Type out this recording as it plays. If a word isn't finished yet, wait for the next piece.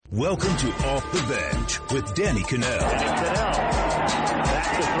Welcome to Off the Bench with Danny Kanell. Back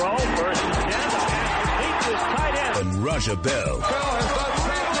to throw, first and 10, the pass to tight end. And Raja Bell. Bell has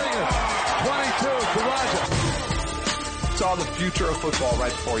done 22 to Raja. Saw the future of football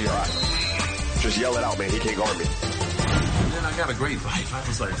right before your eyes. Just yell it out, man. He can't guard me. And then I got a great life. I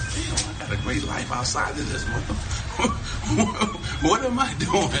was like, damn, I got a great life outside of this. What am I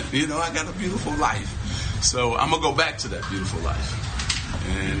doing? You know, I got a beautiful life. So I'm going to go back to that beautiful life.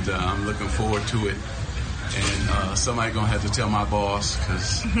 And I'm looking forward to it. And somebody going to have to tell my boss,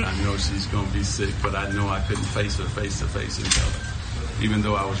 because I know she's going to be sick, but I know I couldn't face her face to face and tell her. Even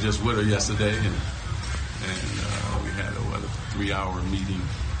though I was just with her yesterday, and we had a 3-hour meeting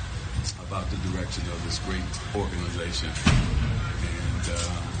about the direction of this great organization.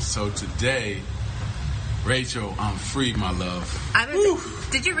 And so today, Rachel, I'm free, my love.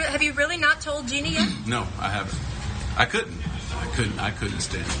 Have you really not told Jeannie yet? No, I haven't. I couldn't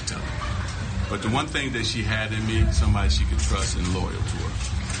stand to tell her. But the one thing that she had in me, somebody she could trust and loyal to her.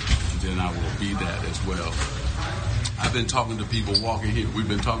 And then I will be that as well. I've been talking to people walking here. We've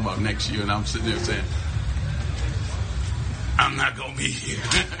been talking about next year, and I'm sitting there saying, I'm not going to be here.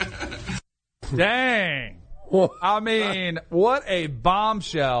 Dang. I mean, what a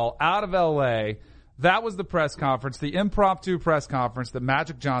bombshell out of L.A. That was the press conference, the impromptu press conference that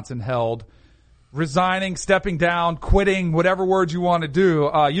Magic Johnson held, resigning, stepping down, quitting, whatever word you want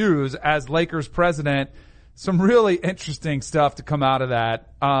to use as Lakers president. Some really interesting stuff to come out of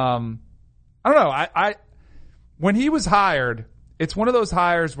that. I don't know. I when he was hired, it's one of those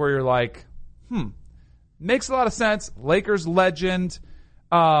hires where you're like, makes a lot of sense. Lakers legend,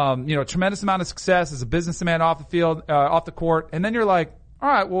 tremendous amount of success as a businessman off the field, off the court. And then you're like, all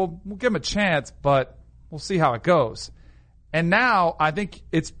right, well, we'll give him a chance, but we'll see how it goes. And now I think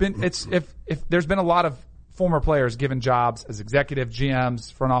if there's been a lot of former players given jobs as executive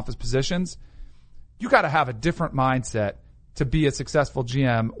GMs, front office positions, you got to have a different mindset to be a successful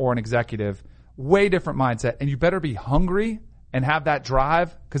GM or an executive, way different mindset. And you better be hungry and have that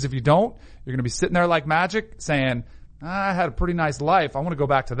drive, because if you don't, you're going to be sitting there like Magic saying, I had a pretty nice life. I want to go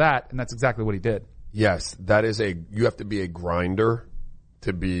back to that. And that's exactly what he did. Yes, you have to be a grinder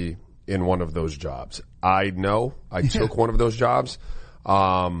to be in one of those jobs. I know I took one of those jobs.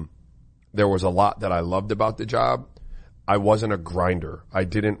 There was a lot that I loved about the job. I wasn't a grinder. I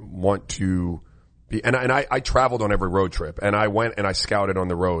didn't want to be, and I traveled on every road trip, and I went and I scouted on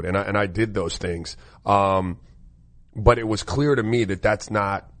the road, and I did those things. But it was clear to me that that's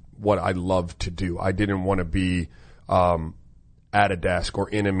not what I love to do. I didn't want to be, at a desk or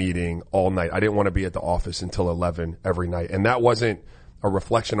in a meeting all night. I didn't want to be at the office until 11 every night. And that wasn't a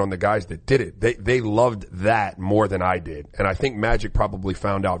reflection on the guys that did it. They loved that more than I did. And I think Magic probably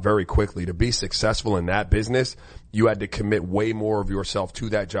found out very quickly to be successful in that business, you had to commit way more of yourself to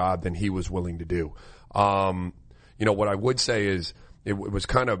that job than he was willing to do. What I would say is it was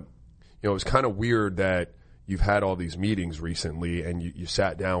kind of weird that you've had all these meetings recently, and you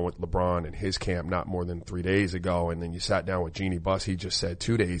sat down with LeBron and his camp not more than 3 days ago, and then you sat down with Jeannie Buss, he just said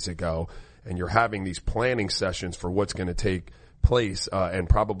 2 days ago, and you're having these planning sessions for what's going to take place, and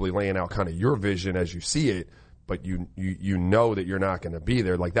probably laying out kind of your vision as you see it, but you know that you're not going to be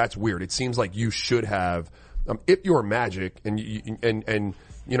there. Like, that's weird. It seems like you should have, if you're Magic, and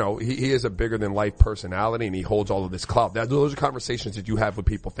he is a bigger than life personality, and he holds all of this clout. Those are conversations that you have with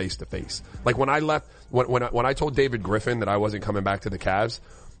people face to face. Like when I left, when I told David Griffin that I wasn't coming back to the Cavs,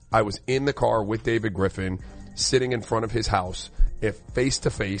 I was in the car with David Griffin, sitting in front of his house, if face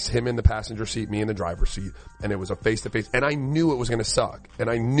to face, him in the passenger seat, me in the driver's seat, and it was a face to face, and I knew it was going to suck, and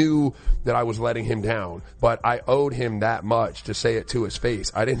I knew that I was letting him down, but I owed him that much to say it to his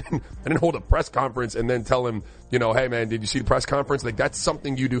face. I didn't hold a press conference and then tell him, hey man, did you see the press conference? Like, that's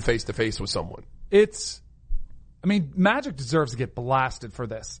something you do face to face with someone. Magic deserves to get blasted for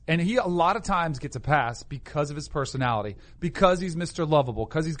this. And he a lot of times gets a pass because of his personality, because he's Mr. Lovable,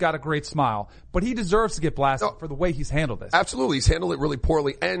 because he's got a great smile. But he deserves to get blasted for the way he's handled this. Absolutely. He's handled it really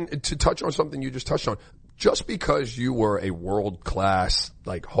poorly. And to touch on something you just touched on, just because you were a world-class,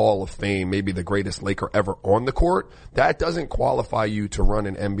 like, Hall of Fame, maybe the greatest Laker ever on the court, that doesn't qualify you to run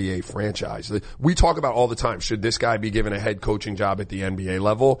an NBA franchise. We talk about all the time, should this guy be given a head coaching job at the NBA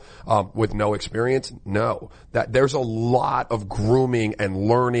level with no experience? No. There's a lot of grooming and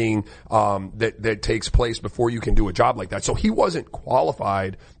learning that takes place before you can do a job like that. So he wasn't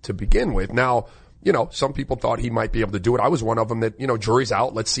qualified to begin with. Now, some people thought he might be able to do it. I was one of them that, jury's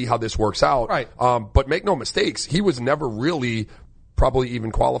out. Let's see how this works out. Right. But make no mistakes, he was never really probably even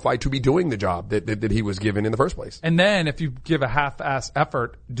qualified to be doing the job that he was given in the first place. And then if you give a half-ass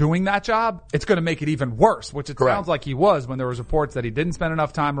effort doing that job, it's going to make it even worse, which it sounds like he was when there was reports that he didn't spend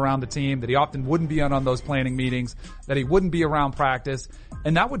enough time around the team, that he often wouldn't be on those planning meetings, that he wouldn't be around practice.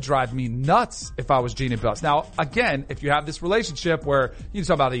 And that would drive me nuts if I was Jeannie Buss. Now, again, if you have this relationship where you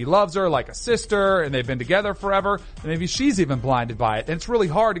talk about he loves her like a sister and they've been together forever, then maybe she's even blinded by it. And it's really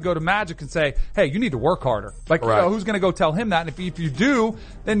hard to go to Magic and say, hey, you need to work harder. Like, who's going to go tell him that? And if you do,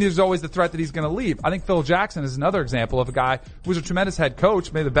 then there's always the threat that he's going to leave. I think Phil Jackson is another example of a guy who was a tremendous head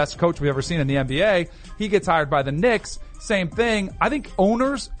coach, maybe the best coach we've ever seen in the NBA. He gets hired by the Knicks. Same thing. I think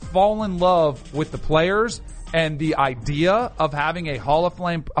owners fall in love with the players and the idea of having a Hall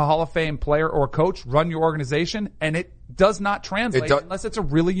of Fame player or coach run your organization, and it does not translate unless it's a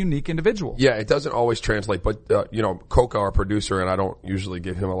really unique individual. Yeah, it doesn't always translate, but Coca, our producer, and I don't usually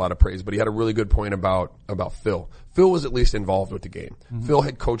give him a lot of praise, but he had a really good point about Phil. Phil was at least involved with the game. Mm-hmm. Phil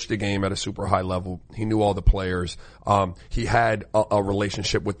had coached the game at a super high level. He knew all the players. He had a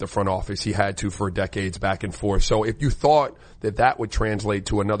relationship with the front office. He had to for decades back and forth. So if you thought that would translate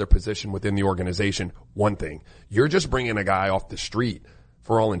to another position within the organization, one thing, you're just bringing a guy off the street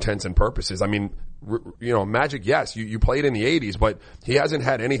for all intents and purposes. I mean, Magic, yes, you played in the 80s, but he hasn't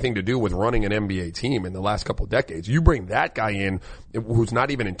had anything to do with running an NBA team in the last couple of decades. You bring that guy in who's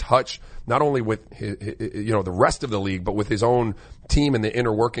not even in touch, not only with the rest of the league, but with his own team and the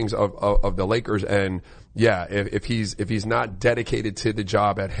inner workings of the Lakers. And yeah, if he's not dedicated to the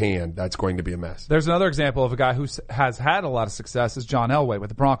job at hand, that's going to be a mess. There's another example of a guy who has had a lot of success is John Elway with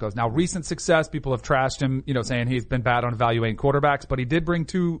the Broncos. Now, recent success, people have trashed him, saying he's been bad on evaluating quarterbacks, but he did bring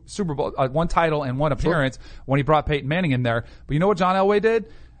 2 Super Bowl, 1 title and 1 appearance when he brought Peyton Manning in there. But you know what John Elway did?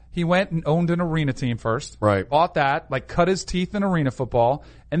 He went and owned an arena team first. Right. Bought that, cut his teeth in arena football.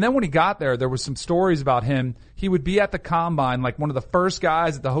 And then when he got there was some stories about him. He would be at the combine, one of the first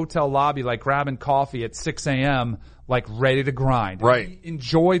guys at the hotel lobby, grabbing coffee at 6 a.m., ready to grind. Right. He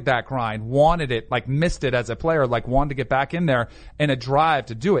enjoyed that grind, wanted it, missed it as a player, wanted to get back in there, and a drive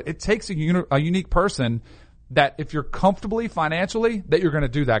to do it. It takes a unique person that if you're comfortably financially, that you're going to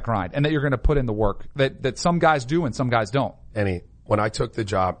do that grind and that you're going to put in the work that some guys do and some guys don't. When I took the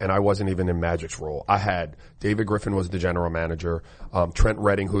job, and I wasn't even in Magic's role, I had David Griffin was the general manager. Trent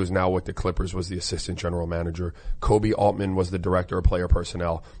Redding, who is now with the Clippers, was the assistant general manager. Kobe Altman was the director of player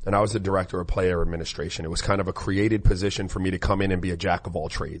personnel, and I was the director of player administration. It was kind of a created position for me to come in and be a jack of all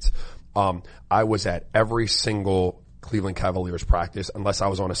trades. I was at every single Cleveland Cavaliers practice unless I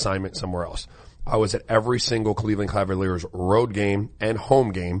was on assignment somewhere else. I was at every single Cleveland Cavaliers road game and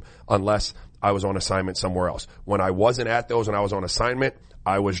home game unless I was on assignment somewhere else. When I wasn't at those and I was on assignment,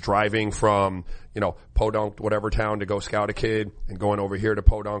 I was driving from, Podunk, whatever town, to go scout a kid, and going over here to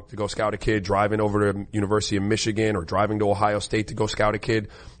Podunk to go scout a kid, driving over to University of Michigan or driving to Ohio State to go scout a kid.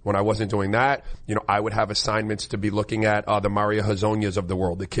 When I wasn't doing that, I would have assignments to be looking at the Mario Hezonyas of the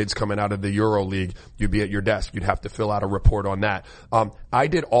world, the kids coming out of the Euro League. You'd be at your desk. You'd have to fill out a report on that. I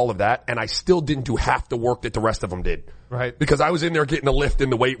did all of that, and I still didn't do half the work that the rest of them did. Right. Because I was in there getting a lift in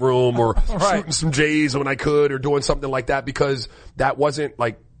the weight room or shooting some J's when I could or doing something like that, because that wasn't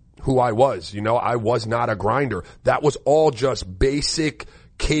who I was. I was not a grinder. That was all just basic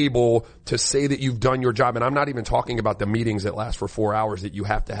cable to say that you've done your job. And I'm not even talking about the meetings that last for 4 hours that you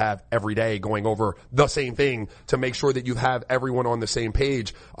have to have every day going over the same thing to make sure that you have everyone on the same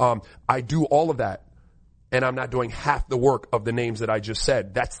page. I do all of that. And I'm not doing half the work of the names that I just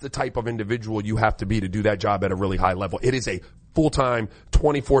said. That's the type of individual you have to be to do that job at a really high level. It is a full-time,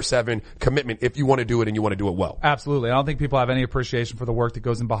 24/7 commitment if you want to do it and you want to do it well. Absolutely. I don't think people have any appreciation for the work that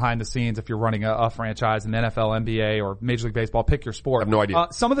goes in behind the scenes if you're running a franchise in the NFL, NBA, or Major League Baseball. Pick your sport. I have no idea.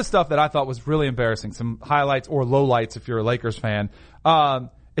 Some of the stuff that I thought was really embarrassing, some highlights or lowlights if you're a Lakers fan,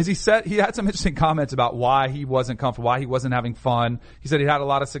 is he had some interesting comments about why he wasn't comfortable, why he wasn't having fun. He said he had a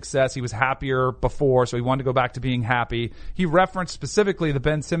lot of success. He was happier before, so he wanted to go back to being happy. He referenced specifically the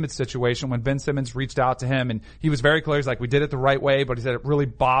Ben Simmons situation when Ben Simmons reached out to him, and he was very clear. He's we did it the right way, but he said it really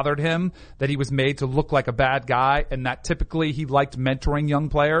bothered him that he was made to look like a bad guy, and that typically he liked mentoring young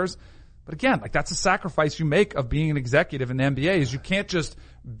players. But again, that's a sacrifice you make of being an executive in the NBA, is you can't just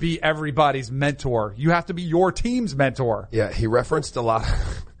be everybody's mentor. You have to be your team's mentor. Yeah, he referenced a lot.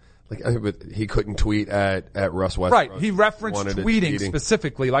 He couldn't tweet at Russ Westbrook. Right. He referenced tweeting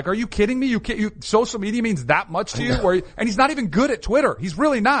specifically. Are you kidding me? Social media means that much to you? And he's not even good at Twitter. He's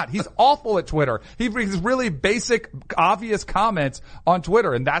really not. He's awful at Twitter. He brings really basic, obvious comments on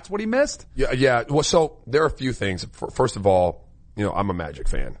Twitter, and that's what he missed? Yeah. Well, so there are a few things. First of all, I'm a Magic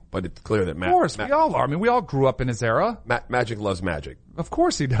fan, but it's clear that Of course, we all are. I mean, we all grew up in his era. Magic loves Magic. Of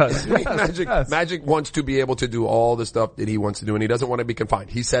course he does. Yes, Magic wants to be able to do all the stuff that he wants to do, and he doesn't want to be confined.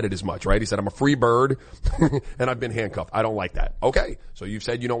 He said it as much, right? He said, I'm a free bird, and I've been handcuffed. I don't like that. Okay, so you've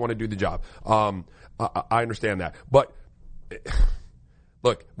said you don't want to do the job. I understand that. But,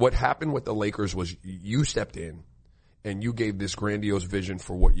 look, what happened with the Lakers was you stepped in, and you gave this grandiose vision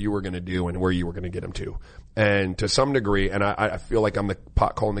for what you were going to do and where you were going to get them to. And to some degree, and I feel like I'm the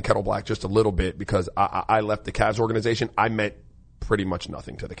pot calling the kettle black just a little bit because I left the Cavs organization. I meant pretty much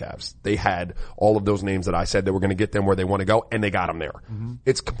nothing to the Cavs. They had all of those names that I said they were going to get them where they want to go, and they got them there. Mm-hmm.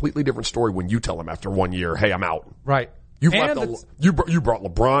 It's a completely different story when you tell them after 1 year, hey, I'm out. Right. You brought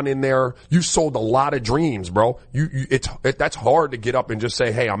LeBron in there. You sold a lot of dreams, bro. That's hard to get up and just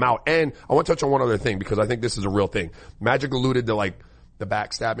say, hey, I'm out. And I want to touch on one other thing because I think this is a real thing. Magic alluded to like the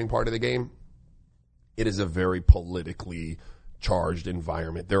backstabbing part of the game. It is a very politically charged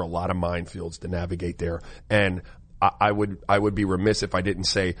environment. There are a lot of minefields to navigate there. And I would be remiss if I didn't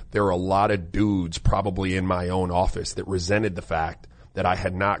say there are a lot of dudes probably in my own office that resented the fact that I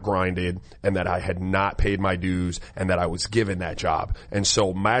had not grinded and that I had not paid my dues and that I was given that job. And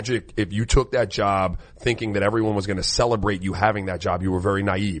so Magic, if you took that job thinking that everyone was going to celebrate you having that job, you were very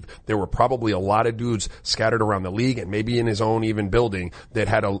naive. There were probably a lot of dudes scattered around the league and maybe in his own even building that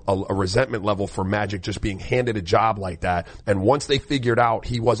had a resentment level for Magic just being handed a job like that. And once they figured out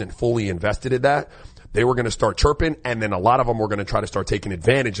he wasn't fully invested in that, they were going to start chirping, and then a lot of them were going to try to start taking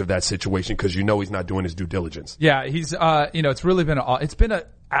advantage of that situation because he's not doing his due diligence. Yeah, he's it's really been an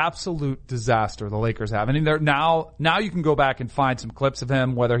absolute disaster the Lakers have. And now you can go back and find some clips of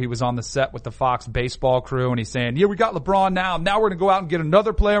him, whether he was on the set with the Fox baseball crew and he's saying, yeah, we got LeBron now. Now we're going to go out and get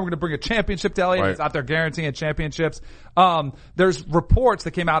another player. We're going to bring a championship to LA. Right. He's out there guaranteeing championships. There's reports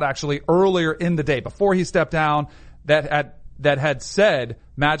that came out actually earlier in the day before he stepped down that had said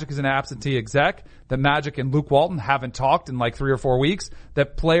Magic is an absentee exec, that Magic and Luke Walton haven't talked in like 3 or 4 weeks,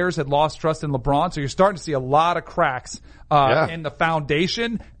 that players had lost trust in LeBron. So you're starting to see a lot of cracks in the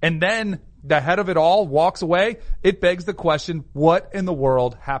foundation. And then the head of it all walks away. It begs the question, what in the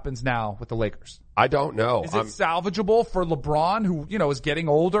world happens now with the Lakers? I don't know. Is it salvageable for LeBron, who, is getting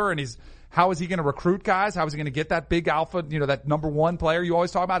older and how is he going to recruit guys? How is he going to get that big alpha, that number one player you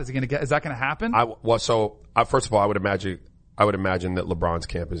always talk about? Is that going to happen? First of all, I would imagine that LeBron's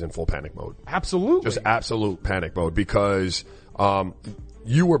camp is in full panic mode. Absolutely. Just absolute panic mode because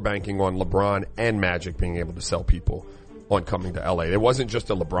you were banking on LeBron and Magic being able to sell people on coming to LA. It wasn't just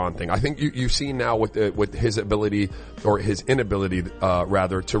a LeBron thing. I think you've seen now with his ability or his inability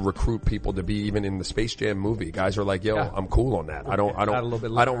rather to recruit people to be even in the Space Jam movie. Guys are like, I'm cool on that. I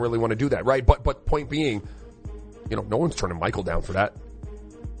don't really want to do that, right? But point being, no one's turning Michael down for that.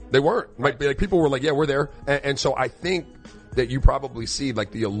 They weren't. Right. Like people were like, yeah, we're there. And so I think that you probably see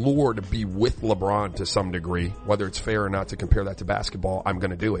like the allure to be with LeBron to some degree, whether it's fair or not to compare that to basketball. I'm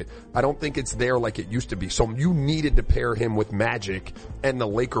going to do it. I don't think it's there like it used to be. So you needed to pair him with Magic and the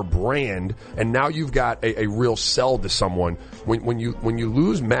Laker brand. And now you've got a real sell to someone. When you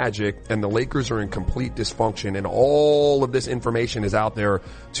lose Magic and the Lakers are in complete dysfunction and all of this information is out there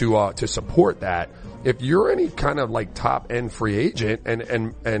to support that. If you're any kind of like top end free agent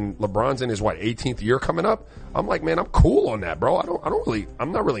and LeBron's in his 18th year coming up, I'm like, man, I'm cool on that, bro.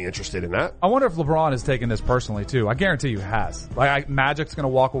 I'm not really interested in that. I wonder if LeBron has taken this personally too. I guarantee you has. Magic's going to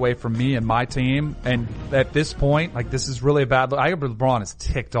walk away from me and my team, and at this point, this is really a bad look. I think LeBron is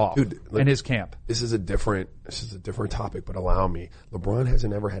ticked off in his camp. This is a different topic, but allow me. LeBron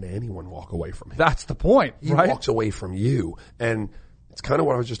hasn't ever had anyone walk away from him. That's the point, right? He walks away from you, and it's kind of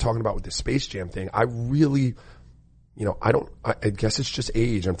what I was just talking about with the Space Jam thing. I really, I guess it's just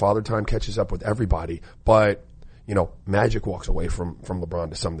age and Father Time catches up with everybody. But, Magic walks away from LeBron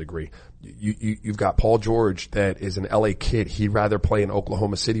to some degree. You've got Paul George that is an LA kid. He'd rather play in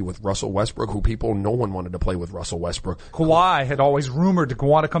Oklahoma City with Russell Westbrook, no one wanted to play with Russell Westbrook. Kawhi had always rumored to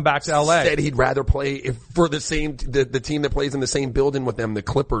want to come back to LA. Said he'd rather play for the team that plays in the same building with them, the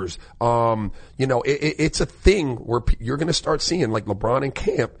Clippers. It's a thing where you're going to start seeing like LeBron in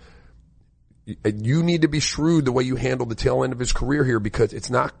camp. You need to be shrewd the way you handle the tail end of his career here because he's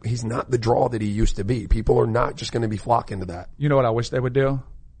not the draw that he used to be. People are not just going to be flocking to that. You know what I wish they would do?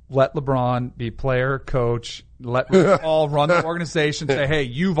 Let LeBron be player, coach, let Paul run the organization, say, hey,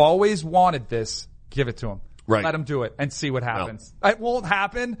 you've always wanted this, give it to him. Right. Let him do it and see what happens. No. It won't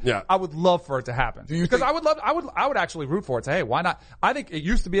happen. Yeah. I would love for it to happen. Because I would actually root for it. Say, hey, why not? I think it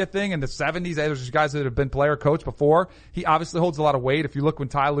used to be a thing in the 70s. There's guys that have been player coach before. He obviously holds a lot of weight. If you look when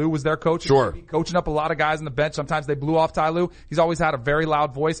Ty Lue was their coach, sure. Coaching up a lot of guys on the bench. Sometimes they blew off Ty Lue. He's always had a very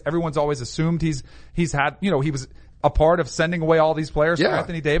loud voice. Everyone's always assumed he's had, he was a part of sending away all these players for Yeah.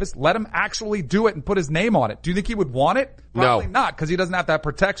 Anthony Davis? Let him actually do it and put his name on it. Do you think he would want it? Probably No. not, because he doesn't have that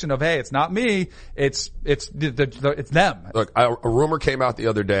protection of, hey, it's not me, it's them. Look, a rumor came out the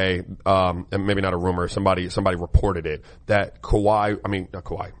other day, and maybe not a rumor, somebody reported it, that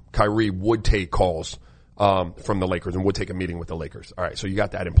Kyrie would take calls from the Lakers and would take a meeting with the Lakers. All right, so you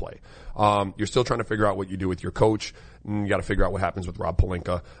got that in play. You're still trying to figure out what you do with your coach. And you got to figure out what happens with Rob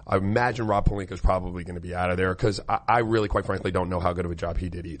Pelinka. I imagine Rob Pelinka is probably going to be out of there because I really, quite frankly, don't know how good of a job he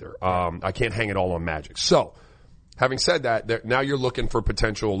did either. I can't hang it all on Magic. So, having said that, now you're looking for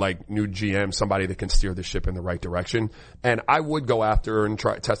potential like new GM, somebody that can steer the ship in the right direction. And I would go after and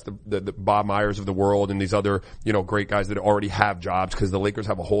try test the Bob Myers of the world and these other, great guys that already have jobs, because the Lakers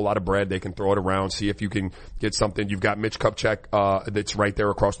have a whole lot of bread. They can throw it around, see if you can get something. You've got Mitch Kupchak, that's right there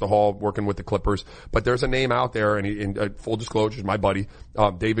across the hall working with the Clippers. But there's a name out there, and full disclosure, is my buddy,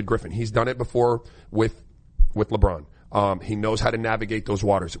 David Griffin. He's done it before with LeBron. He knows how to navigate those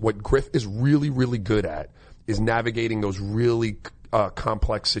waters. What Griff is really, really good at is navigating those really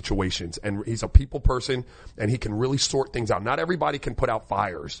complex situations. And he's a people person, and he can really sort things out. Not everybody can put out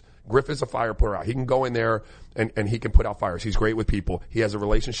fires. Griff is a fire putter out. He can go in there and he can put out fires. He's great with people. He has a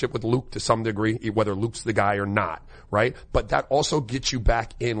relationship with Luke to some degree, whether Luke's the guy or not, right? But that also gets you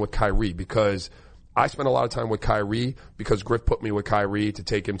back in with Kyrie, because I spent a lot of time with Kyrie because Griff put me with Kyrie to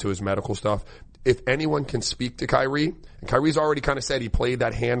take him to his medical stuff. If anyone can speak to Kyrie, and Kyrie's already kind of said he played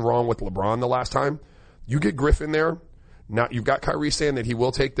that hand wrong with LeBron the last time, you get Griff in there. Now you've got Kyrie saying that he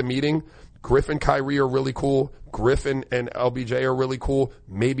will take the meeting. Griff and Kyrie are really cool. Griff and LBJ are really cool.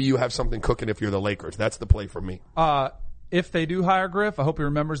 Maybe you have something cooking if you're the Lakers. That's the play for me. If they do hire Griff, I hope he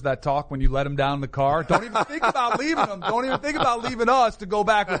remembers that talk when you let him down in the car. Don't even think about leaving him. Don't even think about leaving us to go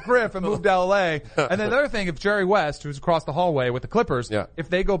back with Griff and move to L.A. And then the other thing, if Jerry West, who's across the hallway with the Clippers, if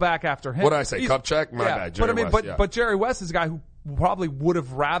they go back after him. What did I say? Kupchak? My bad. Jerry West, but Jerry West is a guy who probably would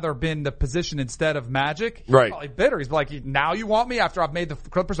have rather been the position instead of Magic. He's probably bitter. He's like, now you want me after I've made the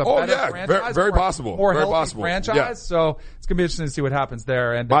Clippers a better franchise? Very possible. More very healthy possible. franchise. Yeah. So it's going to be interesting to see what happens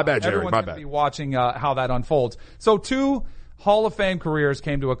there. And my bad, Jerry. Everyone's My going to bad. be watching how that unfolds. So 2 Hall of Fame careers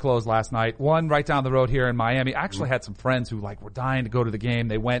came to a close last night. One right down the road here in Miami. I actually had some friends who were dying to go to the game.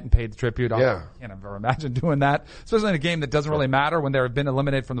 They went and paid the tribute. I can't ever imagine doing that, especially in a game that doesn't really matter when they've been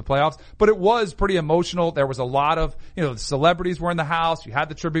eliminated from the playoffs. But it was pretty emotional. There was a lot of, the celebrities were in the house. You had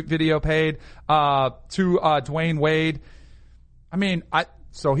the tribute video paid to Dwayne Wade.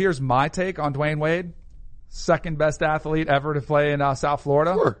 So here's my take on Dwayne Wade. Second best athlete ever to play in South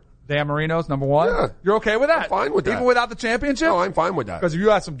Florida. Sure. Dan Marino's number 1. Yeah. You're okay with that? I'm fine with that. Even without the championship? No, I'm fine with that. Because if you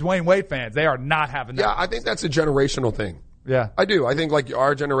have some Dwayne Wade fans, they are not having that. Yeah, I think that's a generational thing. Yeah. I do. I think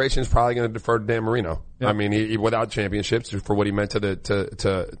our generation is probably going to defer to Dan Marino. Yeah. He without championships for what he meant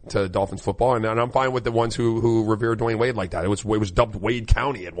to Dolphins football. And I'm fine with the ones who revere Dwayne Wade like that. It was dubbed Wade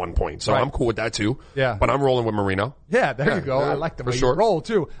County at one point. So I'm cool with that too. Yeah. But I'm rolling with Marino. Yeah, there you go. I like the way you roll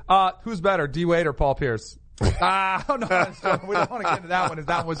too. Who's better, D Wade or Paul Pierce? No, we don't want to get into that one, as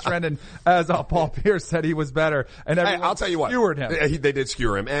that was trending as Paul Pierce said he was better, and I'll tell you what, skewered him. They did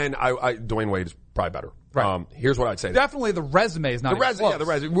skewer him, and Dwayne Wade is probably better. Right. Here's what I'd say. Definitely the resume is not the resume. Yeah, the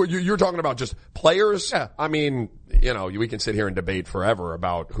resume. You're talking about just players. Yeah. We can sit here and debate forever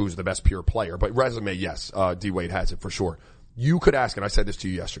about who's the best pure player, but resume, yes, D Wade has it for sure. You could ask, and I said this to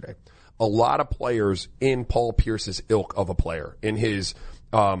you yesterday, a lot of players in Paul Pierce's ilk of a player, in his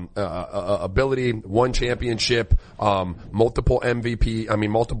ability, one championship, multiple MVP,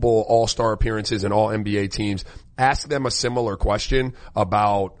 multiple all-star appearances in all NBA teams. Ask them a similar question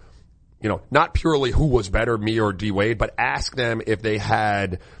about, not purely who was better, me or D Wade, but ask them if they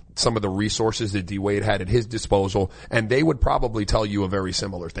had some of the resources that D Wade had at his disposal, and they would probably tell you a very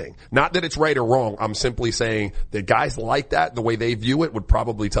similar thing. Not that it's right or wrong. I'm simply saying that guys like that, the way they view it, would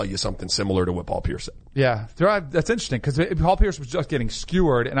probably tell you something similar to what Paul Pierce said. Yeah, that's interesting, because Paul Pierce was just getting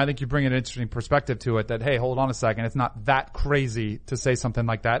skewered, and I think you bring an interesting perspective to it that, hey, hold on a second, it's not that crazy to say something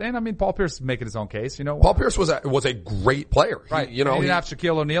like that. And Paul Pierce is making his own case, Paul Pierce was a great player. Right. He didn't have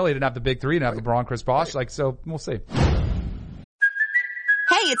Shaquille O'Neal, he didn't have the big three, he didn't have LeBron, Chris Bosh, so we'll see.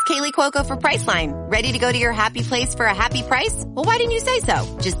 Hey, it's Kaylee Cuoco for Priceline. Ready to go to your happy place for a happy price? Well, why didn't you say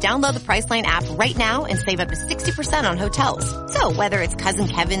so? Just download the Priceline app right now and save up to 60% on hotels. So whether it's Cousin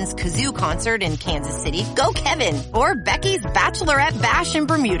Kevin's Kazoo Concert in Kansas City, go Kevin, or Becky's Bachelorette Bash in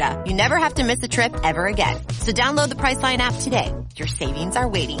Bermuda, you never have to miss a trip ever again. So download the Priceline app today. Your savings are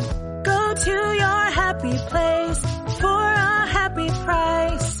waiting. Go to your happy place for a happy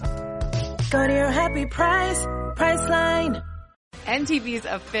price. Go to your happy price, Priceline. MTV's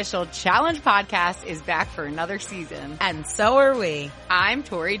official Challenge podcast is back for another season. And so are we. I'm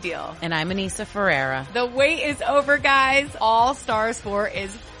Tori Deal. And I'm Anissa Ferreira. The wait is over, guys. All Stars 4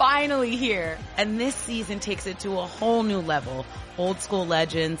 is finally here. And this season takes it to a whole new level. Old school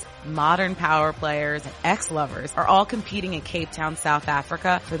legends, modern power players, and ex-lovers are all competing in Cape Town, South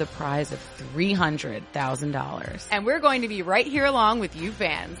Africa for the prize of $300,000. And we're going to be right here along with you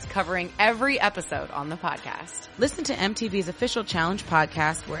fans, covering every episode on the podcast. Listen to MTV's official Challenge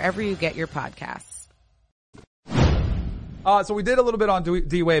podcast wherever you get your podcasts. So we did a little bit on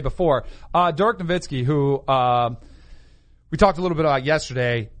D-Wade before. Dirk Nowitzki, who we talked a little bit about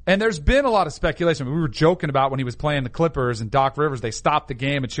yesterday, and there's been a lot of speculation. I mean, we were joking about when he was playing the Clippers and Doc Rivers, they stopped the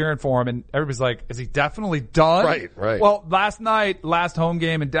game and cheering for him, and everybody's like, is he definitely done? Right. Well, last home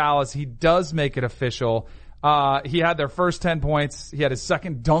game in Dallas, he does make it official. He had their first 10 points. He had his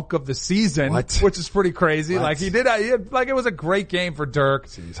second dunk of the season, which is pretty crazy. What? Like he had, like it was a great game for Dirk.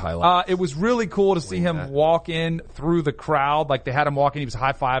 See these highlights. It was really cool to see him walk in through the crowd. Like they had him walk in, he was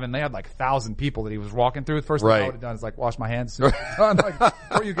high-fiving, and they had like 1,000 people that he was walking through. The first thing I would have done is like wash my hands as soon as it's done, like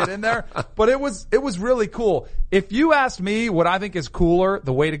before you get in there. But it was really cool. If you asked me what I think is cooler,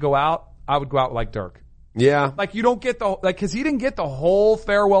 the way to go out, I would go out like Dirk. Yeah. Like you don't get cause he didn't get the whole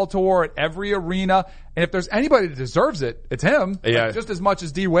farewell tour at every arena. And if there's anybody that deserves it, it's him. Yeah. Like just as much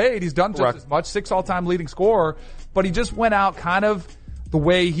as D-Wade. He's done just as much, 6 all-time leading scorer. But he just went out kind of the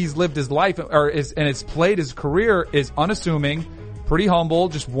way he's lived his life and it's played his career is unassuming, pretty humble,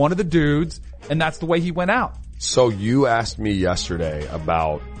 just one of the dudes. And that's the way he went out. So you asked me yesterday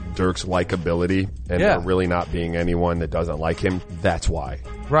about Dirk's likability and there really not being anyone that doesn't like him. That's why.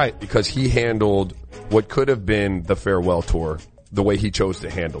 Right. Because he handled what could have been the farewell tour the way he chose to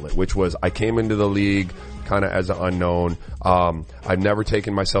handle it, which was I came into the league kind of as an unknown. I've never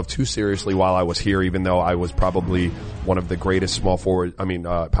taken myself too seriously while I was here, even though I was probably one of the greatest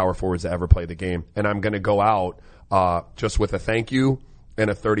power forwards to ever play the game. And I'm going to go out just with a thank you and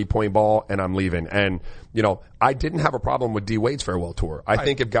a 30-point ball, and I'm leaving. And, you know, I didn't have a problem with D-Wade's farewell tour. I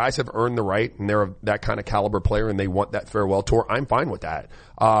think if guys have earned the right and they're that kind of caliber player and they want that farewell tour, I'm fine with that.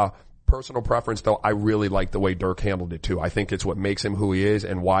 Personal preference, though, I really like the way Dirk handled it, too. I think it's what makes him who he is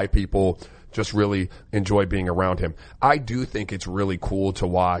and why people just really enjoy being around him. I do think it's really cool to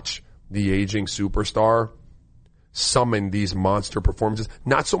watch the aging superstar summon these monster performances.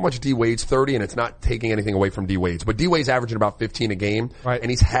 Not so much D-Wade's 30, and it's not taking anything away from D-Wade's, but D-Wade's averaging about 15 a game, and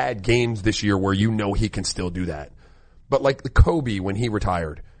he's had games this year where you know he can still do that. But like the Kobe when he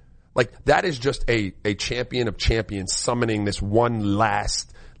retired, like that is just a champion of champions summoning this one last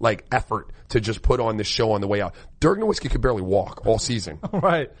like effort to just put on this show on the way out. Dirk Nowitzki could barely walk all season.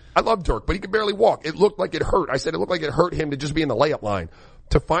 Right. I love Dirk, but he could barely walk. It looked like it hurt. I said it looked like it hurt him to just be in the layup line.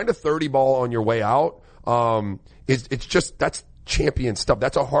 To find a 30 ball on your way out, it's just, that's champion stuff.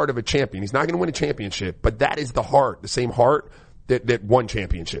 That's a heart of a champion. He's not going to win a championship, but that is the heart, the same heart that won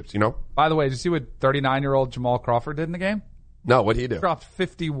championships, you know? By the way, did you see what 39-year-old Jamal Crawford did in the game? No, what'd he do? Dropped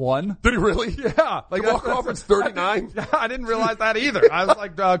 51. Did he really? Yeah. Like Jamal Crawford's 39? I didn't realize that either. I was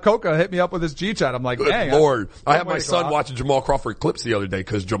like, Coca hit me up with his G-chat. I'm like, dang. Lord. I had my son watching Jamal Crawford clips the other day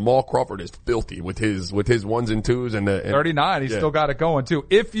because Jamal Crawford is filthy with his ones and twos and 39. He's still got it going too.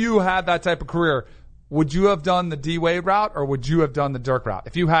 If you had that type of career, would you have done the D-Wade route or would you have done the Dirk route?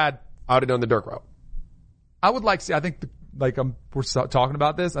 If you had, I would have done the Dirk route. I would like to see, I think we're talking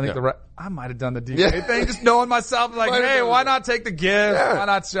about this. I think I might have done the D-Wade thing, just knowing myself, like, hey, why not take the gift? Yeah. Why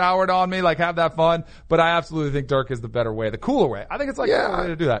not shower it on me? Like, have that fun. But I absolutely think Dirk is the better way, the cooler way. I think it's like the way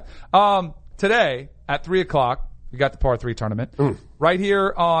to do that. Today at 3:00, we got the par 3 tournament. Right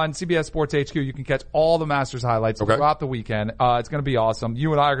here on CBS Sports HQ. You can catch all the Masters highlights throughout the weekend. It's going to be awesome.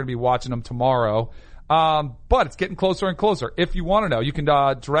 You and I are going to be watching them tomorrow. But it's getting closer and closer. If you want to know, you can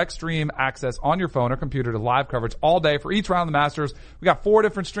direct stream access on your phone or computer to live coverage all day for each round of the Masters. We got 4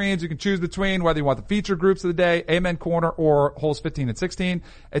 different streams you can choose between, whether you want the feature groups of the day, Amen Corner, or holes 15 and 16.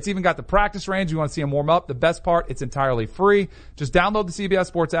 It's even got the practice range. You want to see them warm up. The best part, it's entirely free. Just download the CBS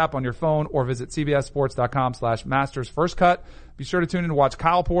Sports app on your phone or visit cbssports.com/Masters First Cut. Be sure to tune in to watch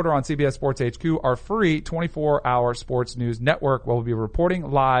Kyle Porter on CBS Sports HQ, our free 24-hour sports news network, where we'll be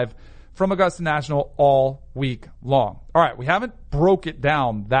reporting live from Augusta National all week long. All right, we haven't broke it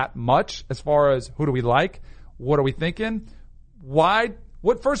down that much as far as who do we like, what are we thinking,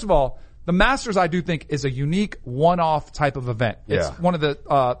 first of all, the Masters I do think is a unique one-off type of event. It's one of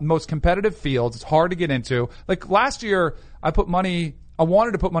the most competitive fields. It's hard to get into. Like last year, I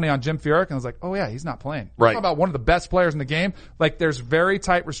wanted to put money on Jim Furyk, and I was like, oh yeah, he's not playing. Right. Talk about one of the best players in the game. Like there's very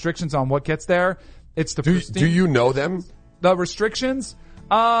tight restrictions on what gets there. It's the Do you know them? The restrictions,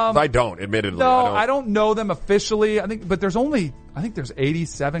 I don't, admittedly. No, I don't know them officially. But there's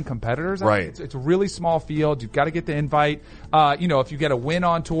 87 competitors. Right. It's a really small field. You've got to get the invite. If you get a win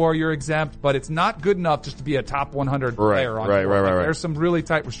on tour, you're exempt, but it's not good enough just to be a top 100 player on tour. Right. There's some really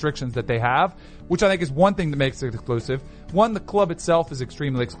tight restrictions that they have, which I think is one thing that makes it exclusive. One, the club itself is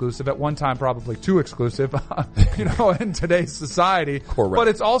extremely exclusive. At one time, probably too exclusive, in today's society. Correct. But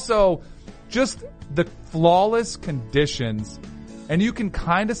it's also just the flawless conditions. And you can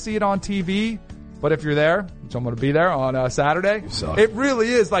kind of see it on TV, but if you're there, which I'm going to be there on Saturday, it really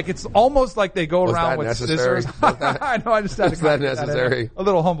is like it's almost like they go around with scissors. I know, I just had to that necessary. A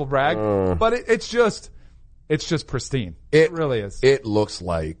little humble brag, but it's just pristine. It really is. It looks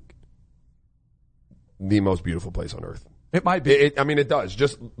like the most beautiful place on earth. It might be. It does.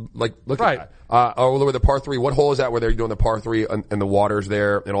 Just like look at that. With the par 3, what hole is that where they're doing the par 3 and the water's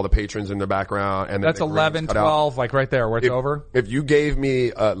there and all the patrons in the background? And that's 11, 12, like right there where it's over. If you gave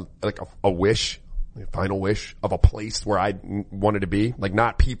me a wish, a final wish of a place where I wanted to be, like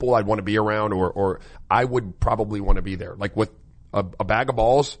not people I'd want to be around, or I would probably want to be there, like with a bag of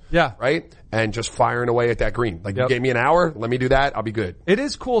balls, right, and just firing away at that green. Like you gave me an hour, let me do that, I'll be good. It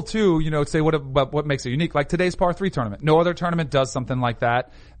is cool too, say what makes it unique. Like today's par 3 tournament, no other tournament does something like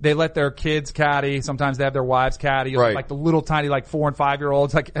that. They let their kids caddy. Sometimes they have their wives caddy, right. Like the little tiny 4 and 5 year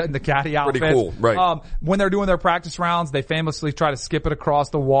olds, like in the caddy outfits. Pretty cool, right? When they're doing their practice rounds, they famously try to skip it across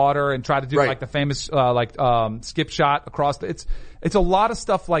the water and try to do like the famous skip shot across the. It's a lot of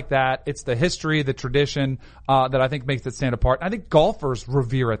stuff like that. It's the history, the tradition that I think makes it stand apart. I think golfers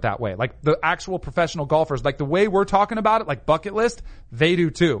revere it that way. Like the actual professional golfers, like the way we're talking about it, like bucket list, they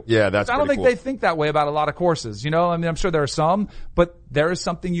do too. Yeah, that's I don't think cool. they think that way about a lot of courses. I'm sure there are some, but there is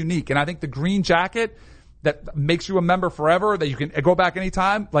something unique. And I think the green jacket that makes you a member forever, that you can go back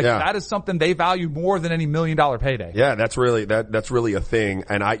anytime, that is something they value more than any $1 million payday. Yeah, that's really a thing.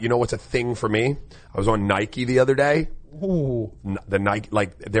 And what's a thing for me? I was on Nike the other day. Ooh. The Nike,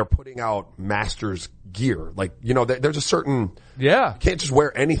 they're putting out Masters gear. There's a certain, you can't just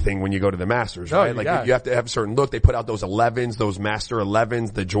wear anything when you go to the Masters, right? You have to have a certain look. They put out those 11s, those Master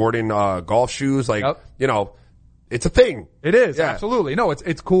 11s, the Jordan, golf shoes, it's a thing. It is, absolutely. No,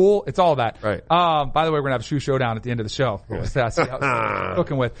 it's cool. It's all that. Right. By the way, we're gonna have a shoe showdown at the end of the show. We'll see how it's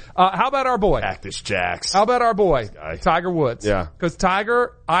looking with. How about our boy? Cactus Jacks. How about our boy? Tiger Woods. Yeah. Cause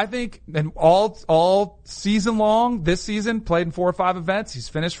Tiger, I think, and all season long, this season, played in 4 or 5 events. He's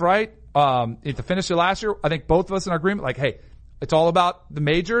finished right. At the finish of last year, I think both of us in our agreement, hey, it's all about the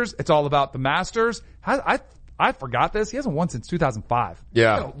majors. It's all about the Masters. I forgot this. He hasn't won since 2005.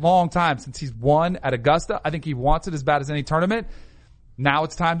 Yeah. It's been a long time since he's won at Augusta. I think he wants it as bad as any tournament. Now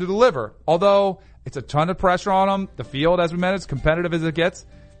it's time to deliver. Although it's a ton of pressure on him. The field, as we mentioned, is competitive as it gets.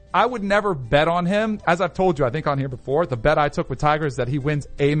 I would never bet on him. As I've told you, I think on here before, the bet I took with Tiger is that he wins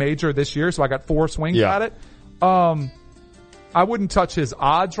a major this year. So I got 4 swings at it. I wouldn't touch his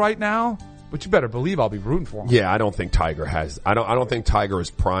odds right now. But you better believe I'll be rooting for him. Yeah, I don't think Tiger has. I don't think Tiger is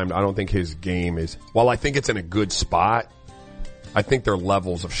primed. I don't think his game is. While I think it's in a good spot, I think there are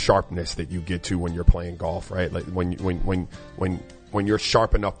levels of sharpness that you get to when you're playing golf, right? Like when you're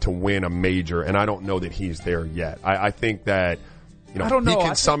sharp enough to win a major, and I don't know that he's there yet. I think that. I don't know. He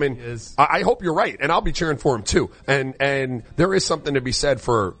can summon. I hope you're right, and I'll be cheering for him too. And there is something to be said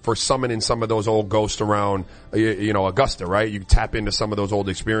for summoning some of those old ghosts around, Augusta, right? You tap into some of those old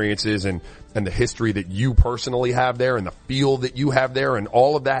experiences and the history that you personally have there, and the feel that you have there, and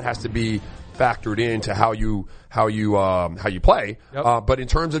all of that has to be factored into how you play. Yep. But in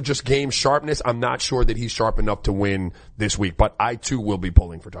terms of just game sharpness, I'm not sure that he's sharp enough to win this week, but I too will be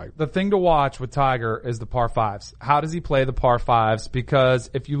pulling for Tiger. The thing to watch with Tiger is the par 5s. How does he play the par 5s? Because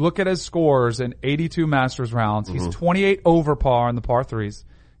if you look at his scores in 82 Masters rounds, he's 28 over par in the par 3s.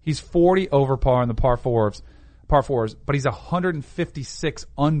 He's 40 over par in the par 4s, but he's 156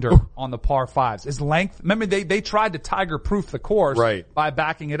 under on the par 5s. His length, remember they tried to Tiger proof the course by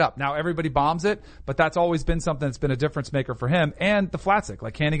backing it up. Now everybody bombs it, but that's always been something that's been a difference maker for him. And the flat stick,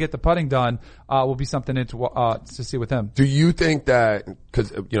 like can he get the putting done, will be something to see with him. Do you think that,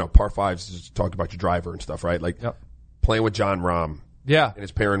 cause, par 5s is talking about your driver and stuff, right? Like playing with Jon Rahm. Yeah. And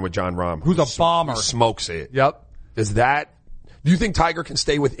his pairing with Jon Rahm. Who's a bomber. Who smokes it. Yep. Do you think Tiger can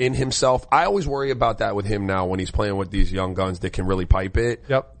stay within himself? I always worry about that with him now when he's playing with these young guns that can really pipe it.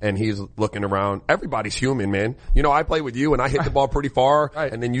 Yep. And he's looking around. Everybody's human, man. I play with you and I hit the ball pretty far.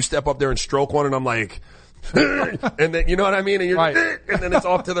 Right. And then you step up there and stroke one and I'm like, and then, you know what I mean? And you're and then it's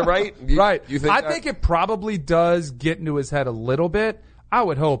off to the right. Right. You think I think it probably does get into his head a little bit. I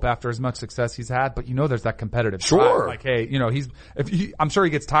would hope after as much success he's had, but there's that competitive Sure. side. Like, hey, I'm sure he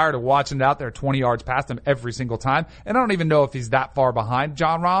gets tired of watching it out there 20 yards past him every single time. And I don't even know if he's that far behind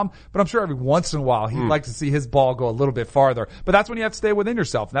John Rahm, but I'm sure every once in a while he'd like to see his ball go a little bit farther. But that's when you have to stay within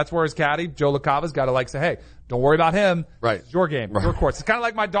yourself. And that's where his caddy, Joe LaCava's got to say, hey, don't worry about him. Right. It's your game, your course. It's kind of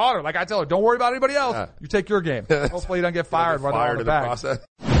like my daughter. Like I tell her, don't worry about anybody else. Yeah. You take your game. Hopefully you don't get fired while they're on the back. Process.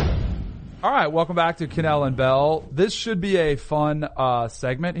 All right, welcome back to Cannell and Bell. This should be a fun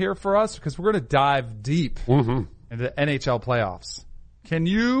segment here for us because we're going to dive deep into the NHL playoffs. Can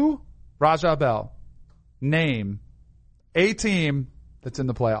you, Raja Bell, name a team that's in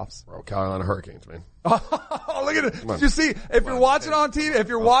the playoffs? Bro, Carolina Hurricanes, man. Oh, look at it. Did you see, if you're watching on TV, if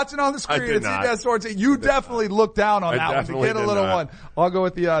you're watching on the screen at CBS Sports, you definitely look down on that one to get a little one. I'll go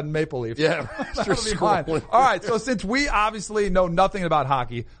with the Maple Leafs. Yeah. That'll be fine. All right, so since we obviously know nothing about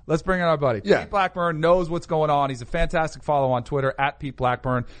hockey, let's bring in our buddy. Yeah. Pete Blackburn knows what's going on. He's a fantastic follow on Twitter, at Pete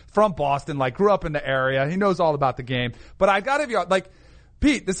Blackburn, from Boston, grew up in the area. He knows all about the game. But I gotta be,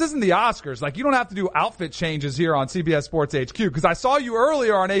 Pete, this isn't the Oscars. You don't have to do outfit changes here on CBS Sports HQ because I saw you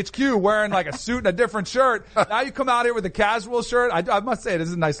earlier on HQ wearing a suit and a different shirt. Now you come out here with a casual shirt. I must say this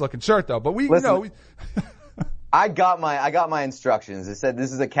is a nice looking shirt though. But I got my instructions. It said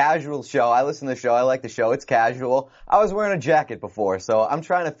this is a casual show. I listen to the show. I like the show. It's casual. I was wearing a jacket before, so I'm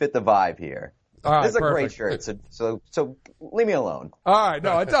trying to fit the vibe here. All right, this is a perfect. great shirt, so leave me alone. All right,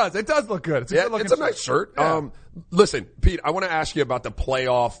 no, it does. It does look good. It's a good looking it's a nice shirt. Yeah. Listen, Pete, I want to ask you about the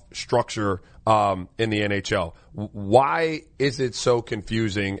playoff structure in the NHL. Why is it so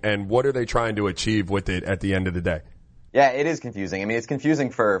confusing, and what are they trying to achieve with it at the end of the day? Yeah, it is confusing. I mean, it's confusing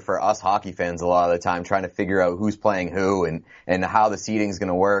for us hockey fans a lot of the time, trying to figure out who's playing who and how the seeding's going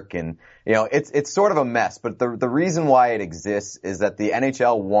to work. And, it's sort of a mess. But the reason why it exists is that the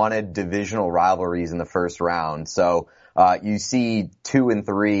NHL wanted divisional rivalries in the first round. So, you see 2 and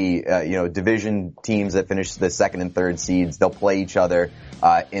 3, division teams that finish the second and third seeds. They'll play each other,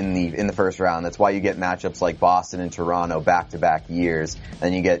 in the first round. That's why you get matchups like Boston and Toronto back-to-back years.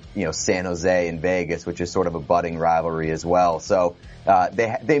 Then you get, San Jose and Vegas, which is sort of a budding rivalry as well. So,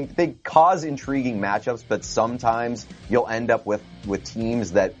 they cause intriguing matchups, but sometimes you'll end up with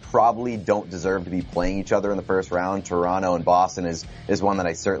teams that probably don't deserve to be playing each other in the first round. Toronto and Boston is one that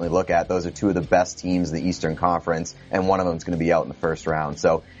I certainly look at. Those are 2 of the best teams in the Eastern Conference, and one of them is going to be out in the first round.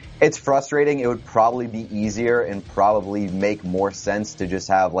 So it's frustrating. It would probably be easier and probably make more sense to just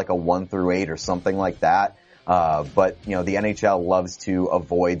have a 1 through 8 or something like that. But the NHL loves to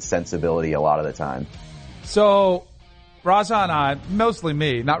avoid sensibility a lot of the time. So Raja and I, mostly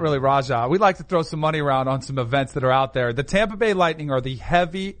me, not really Raja, we like to throw some money around on some events that are out there. The Tampa Bay Lightning are the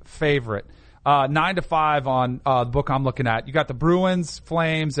heavy favorite. 9-5 on the book I'm looking at. You got the Bruins,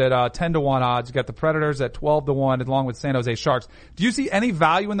 Flames at 10-1 odds. You got the Predators at 12-1, along with San Jose Sharks. Do you see any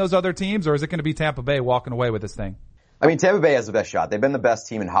value in those other teams, or is it going to be Tampa Bay walking away with this thing? I mean, Tampa Bay has the best shot. They've been the best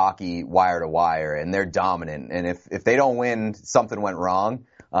team in hockey wire to wire, and they're dominant. And if they don't win, something went wrong.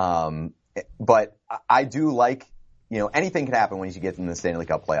 But I do like, anything can happen when you get in the Stanley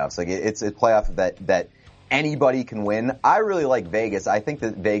Cup playoffs. It's a playoff that anybody can win. I really like Vegas. I think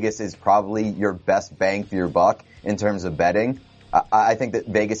that Vegas is probably your best bang for your buck in terms of betting. I think that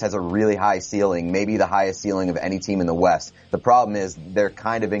Vegas has a really high ceiling, maybe the highest ceiling of any team in the West. The problem is they're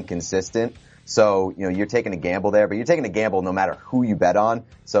kind of inconsistent. So, you're taking a gamble there, but you're taking a gamble no matter who you bet on.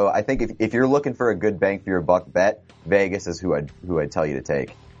 So I think if you're looking for a good bang for your buck bet, Vegas is who I'd tell you to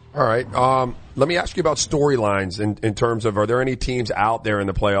take. All right. Let me ask you about storylines in terms of, are there any teams out there in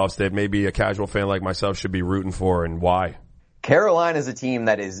the playoffs that maybe a casual fan like myself should be rooting for, and why? Carolina is a team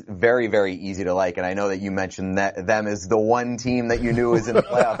that is very, very easy to like, and I know that you mentioned them as the one team that you knew was in the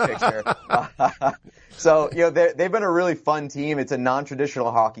playoff picture. So, they've been a really fun team. It's a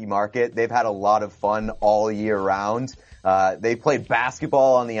non-traditional hockey market. They've had a lot of fun all year round. They played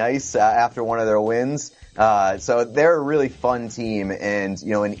basketball on the ice after one of their wins. So they're a really fun team and,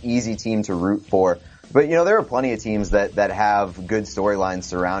 an easy team to root for. But, there are plenty of teams that have good storylines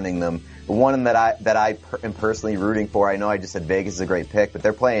surrounding them. One that I am personally rooting for, I know I just said Vegas is a great pick, but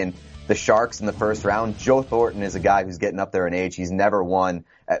they're playing the Sharks in the first round. Joe Thornton is a guy who's getting up there in age. He's never won.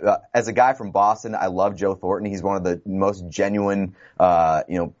 As a guy from Boston, I love Joe Thornton. He's one of the most genuine,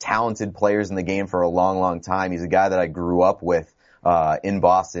 talented players in the game for a long, long time. He's a guy that I grew up with in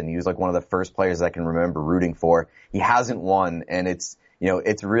Boston. He was one of the first players I can remember rooting for. He hasn't won, and it's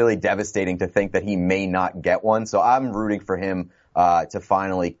really devastating to think that he may not get one. So I'm rooting for him to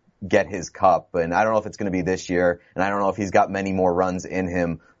finally get his cup. And I don't know if it's going to be this year, and I don't know if he's got many more runs in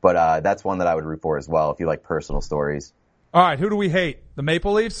him, but that's one that I would root for as well if you like personal stories. All right, who do we hate? The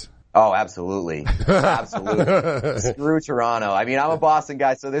Maple Leafs? Oh, absolutely. Absolutely. Screw Toronto. I mean, I'm a Boston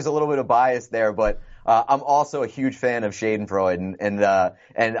guy, so there's a little bit of bias there, but I'm also a huge fan of Schadenfreude,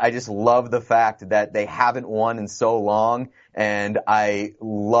 and I just love the fact that they haven't won in so long, and I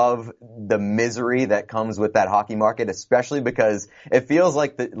love the misery that comes with that hockey market, especially because it feels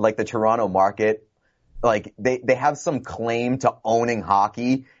like the Toronto market, like they have some claim to owning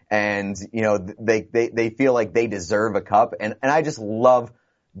hockey, and you know they feel like they deserve a cup, and I just love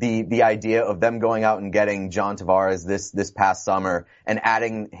the idea of them going out and getting John Tavares this past summer and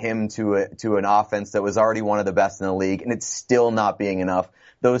adding him to an offense that was already one of the best in the league, and it's still not being enough.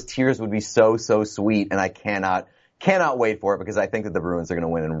 Those tears would be so sweet, and I cannot wait for it because I think that the Bruins are going to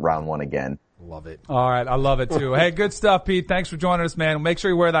win in round 1 again. Love it. All right, I love it too. Hey, good stuff, Pete. Thanks for joining us, man. Make sure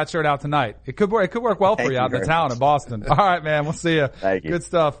you wear that shirt out tonight. It could work well for you out in the town in Boston. All right, man. We'll see you. Thank you. Good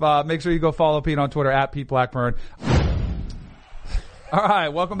stuff. Make sure you go follow Pete on Twitter at Pete Blackburn. All right,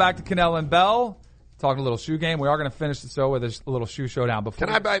 welcome back to Cannell and Bell. Talking a little shoe game. We are going to finish the show with a little shoe showdown. Before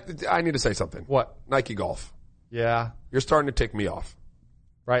I need to say something. What? Nike Golf. Yeah. You're starting to tick me off.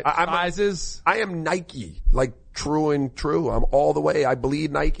 Right. Sizes. I am Nike, like true and true. I'm all the way. I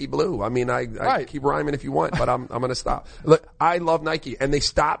bleed Nike blue. I mean, I keep rhyming if you want, but I'm going to stop. Look, I love Nike, and they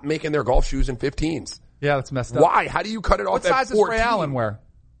stopped making their golf shoes in 15s. Yeah, that's messed up. Why? How do you cut it off what at 14? What size does Ray Allen wear?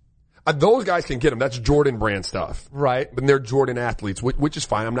 Those guys can get them. That's Jordan brand stuff. Right. But they're Jordan athletes, which is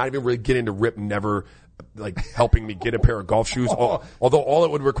fine. I'm not even really getting into Rip never helping me get a pair of golf shoes. Although all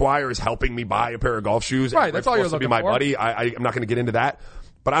it would require is helping me buy a pair of golf shoes. Right. That's all you're looking for. Supposed to be my buddy. I'm not going to get into that.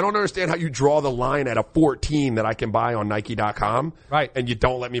 But I don't understand how you draw the line at a 14 that I can buy on Nike.com. Right. And you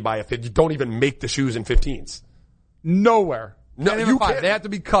don't let me buy a 15. You don't even make the shoes in 15s. Nowhere. No, you can't. They have to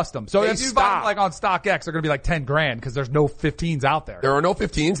be custom. So if you buy them like on StockX, they're going to be like $10,000 because there's no 15s out there. There are no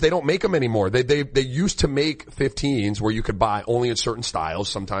 15s. They don't make them anymore. They used to make 15s where you could buy only in certain styles.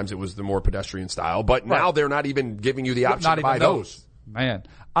 Sometimes it was the more pedestrian style, but now they're not even giving you the option to buy those. Man,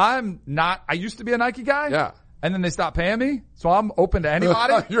 I used to be a Nike guy. Yeah. And then they stopped paying me, so I'm open to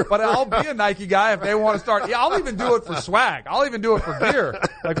anybody. But I'll be a Nike guy if they want to start. Yeah, I'll even do it for swag. I'll even do it for gear.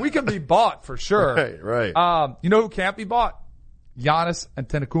 Like we can be bought for sure. Right. You know who can't be bought? Giannis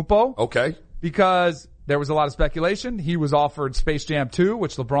Antetokounmpo. Okay. Because there was a lot of speculation. He was offered Space Jam 2,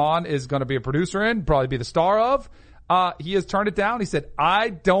 which LeBron is going to be a producer in, probably be the star of. He has turned it down. He said, I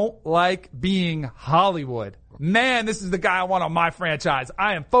don't like being Hollywood. Man, this is the guy I want on my franchise.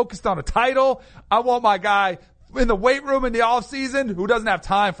 I am focused on a title. I want my guy in the weight room in the off season who doesn't have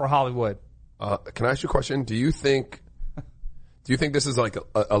time for Hollywood. Can I ask you a question? Do you think this is like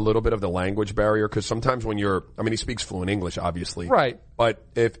a little bit of the language barrier? Because sometimes when he speaks fluent English, obviously. Right. But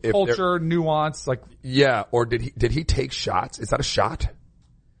if culture, nuance, like. Yeah. Or did he take shots? Is that a shot?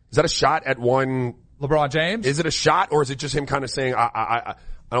 Is that a shot at one? LeBron James? Is it a shot or is it just him kind of saying, I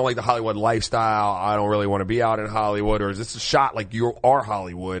don't like the Hollywood lifestyle. I don't really want to be out in Hollywood. Or is this a shot like you are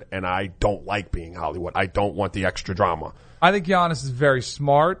Hollywood and I don't like being Hollywood? I don't want the extra drama. I think Giannis is very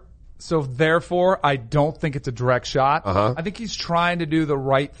smart. So therefore, I don't think it's a direct shot. I think he's trying to do the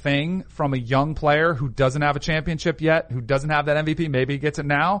right thing from a young player who doesn't have a championship yet, who doesn't have that MVP. Maybe he gets it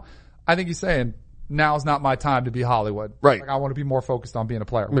now. I think he's saying, now's not my time to be Hollywood. Right. Like, I want to be more focused on being a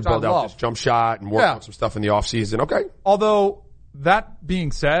player. Let me build out this jump shot and work on some stuff in the offseason. Okay. Although, that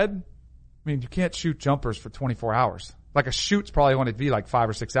being said, I mean, you can't shoot jumpers for 24 hours. Like a shoot's probably going to be like 5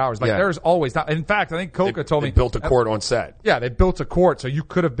 or 6 hours. Like there's always not. In fact, I think Coca told me. They built a court on set. Yeah, they built a court, so you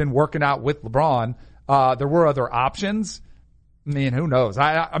could have been working out with LeBron. There were other options. I mean, who knows?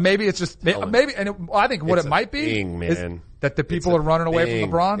 Maybe it's just, maybe, and I think what it might be is that the people are running away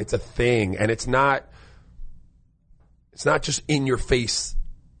from LeBron. It's a thing, and it's not just in your face.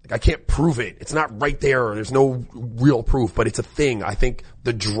 Like, I can't prove it. It's not right there. There's no real proof, but it's a thing. I think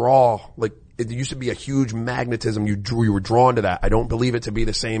the draw, like, it used to be a huge magnetism. You were drawn to that. I don't believe it to be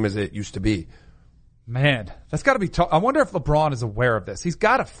the same as it used to be. Man, that's got to be tough. I wonder if LeBron is aware of this. He's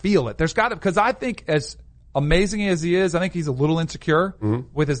got to feel it. There's got to, because I think as amazing as he is, I think he's a little insecure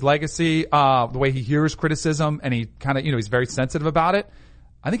with his legacy, the way he hears criticism, and he kind of, he's very sensitive about it.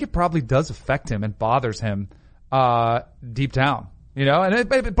 I think it probably does affect him and bothers him deep down.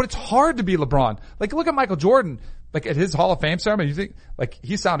 But it's hard to be LeBron. Like, look at Michael Jordan. Like, at his Hall of Fame ceremony, you think, like,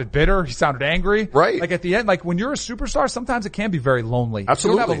 he sounded bitter, he sounded angry. Right. Like, at the end, like, when you're a superstar, sometimes it can be very lonely.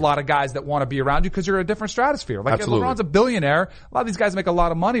 Absolutely. You don't have a lot of guys that want to be around you because you're a different stratosphere. Like, Absolutely. LeBron's a billionaire. A lot of these guys make a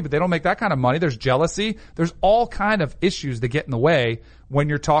lot of money, but they don't make that kind of money. There's jealousy. There's all kind of issues that get in the way when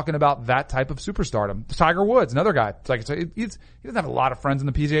you're talking about that type of superstardom. Tiger Woods, another guy. It's like, he doesn't have a lot of friends in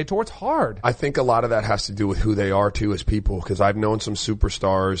the PGA Tour. It's hard. I think a lot of that has to do with who they are, too, as people, because I've known some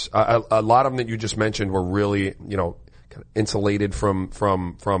superstars. A lot of them that you just mentioned were really, kind of insulated from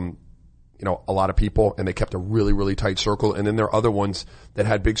a lot of people, and they kept a really, really tight circle. And then there are other ones that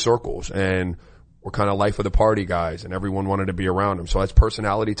had big circles and were kind of life of the party guys, and everyone wanted to be around them. So that's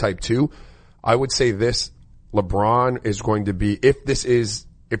personality type 2. I would say this, LeBron is going to be, if this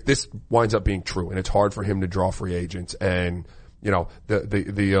winds up being true, and it's hard for him to draw free agents, and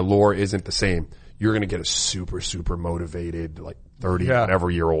the allure isn't the same, you're going to get a super, super motivated, like 30, whatever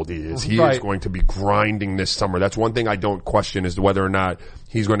year old he is. He is going to be grinding this summer. That's one thing I don't question, is whether or not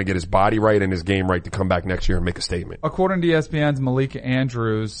he's going to get his body right and his game right to come back next year and make a statement. According to ESPN's Malika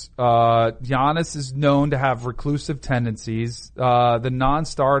Andrews, Giannis is known to have reclusive tendencies. The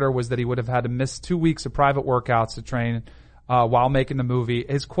non-starter was that he would have had to miss 2 weeks of private workouts to train while making the movie.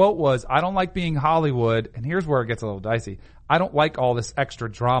 His quote was, "I don't like being Hollywood," and here's where it gets a little dicey, "I don't like all this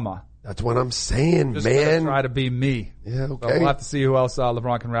extra drama." That's what I'm saying, Just man. Try to be me. Yeah, okay. So we'll have to see who else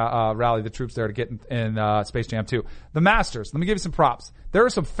LeBron can rally the troops there to get in Space Jam 2. The Masters. Let me give you some props. There are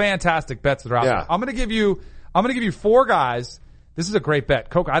some fantastic bets that are out there. I'm going to give you 4 guys. This is a great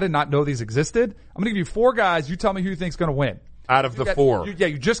bet. Coke, I did not know these existed. I'm going to give you 4 guys. You tell me who you think's going to win. Out of the 4.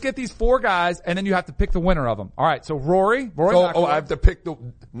 You just get these 4 guys, and then you have to pick the winner of them. All right, so Rory I have to pick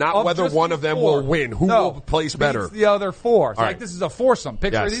not whether one of them will win. Who will place better? The other 4. So right. this is a foursome.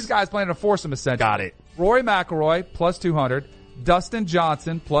 Picture these guys playing a foursome, essentially. Got it. Rory McIlroy, plus 200. Dustin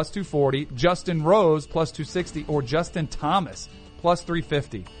Johnson, plus 240. Justin Rose, plus 260. Or Justin Thomas, plus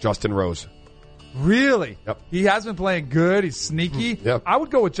 350. Justin Rose. Really? Yep. He has been playing good. He's sneaky. Yep. I would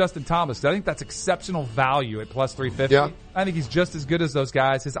go with Justin Thomas. I think that's exceptional value at plus 350. Yeah. I think he's just as good as those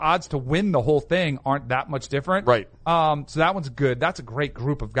guys. His odds to win the whole thing aren't that much different. Right. So that one's good. That's a great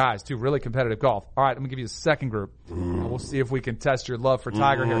group of guys, too. Really competitive golf. All right, I'm going to give you the second group. We'll see if we can test your love for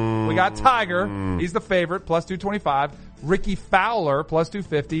Tiger here. We got Tiger. He's the favorite, plus 225. Ricky Fowler, plus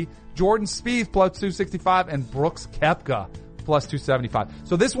 250. Jordan Spieth, plus 265. And Brooks Koepka, plus 275.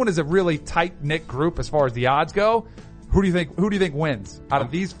 So this one is a really tight-knit group as far as the odds go. Who do you think wins out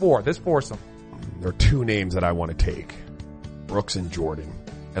of these 4, this foursome? There are 2 names that I want to take. Brooks and Jordan.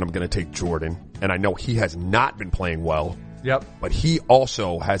 And I'm going to take Jordan. And I know he has not been playing well. Yep. But he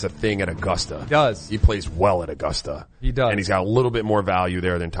also has a thing at Augusta. He does. He plays well at Augusta. He does. And he's got a little bit more value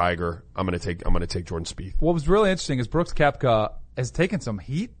there than Tiger. I'm going to take Jordan Spieth. What was really interesting is Brooks Koepka has taken some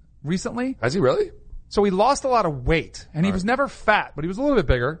heat recently. Has he really? So he lost a lot of weight, and he was never fat, but he was a little bit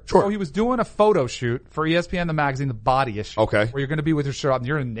bigger. Sure. So he was doing a photo shoot for ESPN, the magazine, the Body issue. Okay. Where you're going to be with your shirt off, and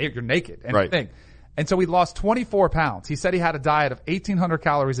you're naked. And right. And so he lost 24 pounds. He said he had a diet of 1,800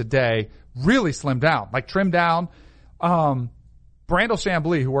 calories a day, really slimmed down, like trimmed down. Brandel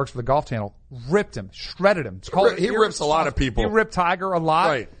Chambly, who works for the Golf Channel, ripped him, shredded him. He rips a lot of people. He ripped Tiger a lot.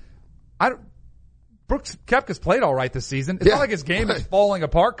 Right. Brooks Koepka's played all right this season. It's not like his game is falling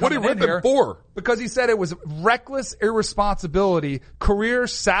apart coming what did he rip him for? Because he said it was reckless irresponsibility, career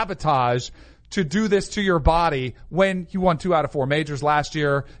sabotage to do this to your body when you won 2 out of 4 majors last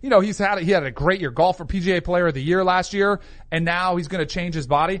year. You know, he had a great year, golfer, PGA Player of the Year last year, and now he's going to change his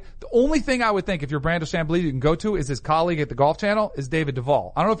body. The only thing I would think, if you're Brandel Chambly, you can go to is his colleague at the Golf Channel is David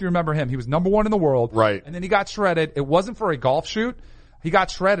Duval. I don't know if you remember him. He was number 1 in the world. Right. And then he got shredded. It wasn't for a golf shoot. He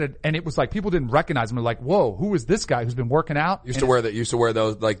got shredded, and it was like people didn't recognize him. They're like, "Whoa, who is this guy who's been working out?" Used to wear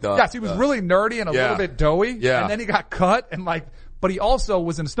those like the. Yes, he was really nerdy and a little bit doughy. Yeah. And then he got cut and but he also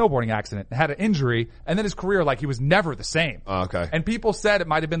was in a snowboarding accident and had an injury, and then his career, he was never the same. Okay. And people said it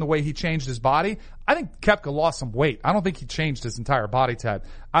might have been the way he changed his body. I think Koepka lost some weight. I don't think he changed his entire body type.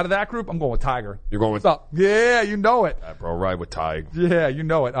 Out of that group, I'm going with Tiger. You're going with? Yeah, you know it. Yeah, bro, ride with Tiger. Yeah, you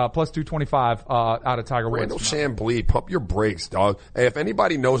know it. Plus 225 out of Tiger Woods. Brandel Chambly, pump your brakes, dog. Hey, if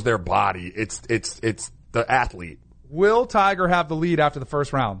anybody knows their body, it's the athlete. Will Tiger have the lead after the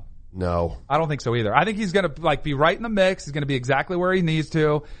first round? No. I don't think so either. I think he's going to be right in the mix. He's going to be exactly where he needs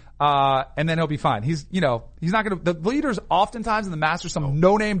to. And then he'll be fine. He's not going to, the leaders oftentimes in the Masters, some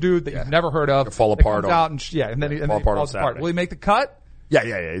no-name dude that you've never heard of. They'll fall apart. And then he falls apart. Will he make the cut? Yeah.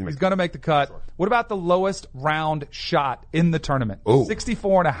 He's going to make the cut. Sure. What about the lowest round shot in the tournament?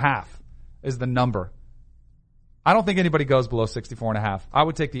 64.5 is the number. I don't think anybody goes below 64.5. I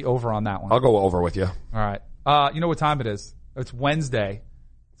would take the over on that one. I'll go over with you. All right. You know what time it is? It's Wednesday.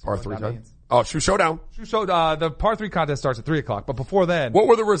 Par 3 time? Oh, Shoe Showdown. The par 3 contest starts at 3 o'clock, but before then. What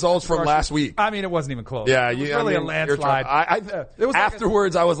were the results from last week? I mean, it wasn't even close. Yeah, it was really a landslide.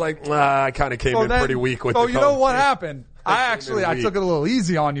 Afterwards, I was like, I kind of came in pretty weak with it. So you know what happened? I took it a little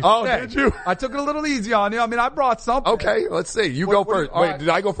easy on you. Oh, did you? I took it a little easy on you. I mean, I brought something. Okay, let's see. You go first. Wait, did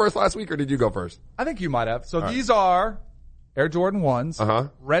I go first last week or did you go first? I think you might have. So these are Air Jordan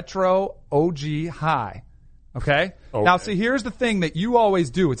 1s, Retro OG High. Okay? Now, see, here's the thing that you always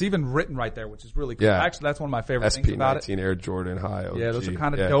do. It's even written right there, which is really cool. Yeah. Actually, that's one of my favorite things about it. SP19 Air Jordan High. OG. Yeah, those are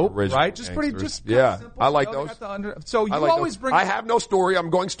kind of dope, right? Just pretty, just simple. I like those. So you like always those. bring. I have no story. I'm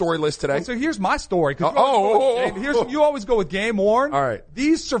going storyless today. Well, so here's my story. You always go with game worn. All right.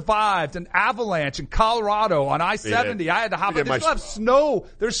 These survived an avalanche in Colorado on I-70. I had to hop. They still have snow.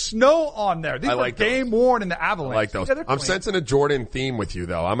 There's snow on there. These are game worn in the avalanche. I like those. I'm sensing a Jordan theme with you,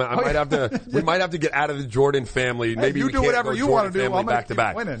 though. Might have to. We might have to get out of the Jordan family. Maybe you do whatever you want to do. I'm back to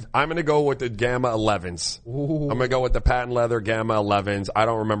back. Winning. I'm going to go with the Gamma 11s. I'm going to go with the patent leather Gamma 11s. I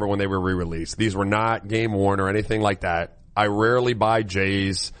don't remember when they were re-released. These were not game worn or anything like that. I rarely buy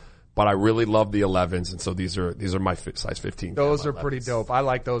J's, but I really love the 11s, and so these are my size 15. Those are pretty dope. I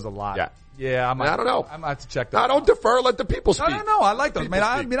like those a lot. Yeah, I don't know. I might have to check those. I don't defer. Let the people speak. No. I like those.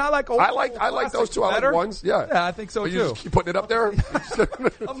 I like old. I like those too. I like ones. Yeah, I think so too. You just keep putting it up there.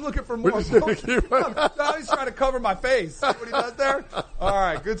 I'm looking for more. He's trying to cover my face. See what he does there? All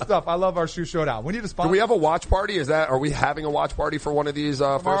right, good stuff. I love our shoe showdown. We need a sponsor. Do we have a watch party? Are we having a watch party for one of these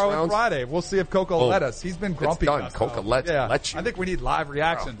first rounds? Tomorrow Friday. We'll see if Coco let us. He's been grumpy. It's done. Coco let you. I think we need live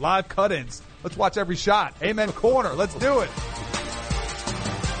reaction, live cut-ins. Let's watch every shot. Amen corner. Let's do it.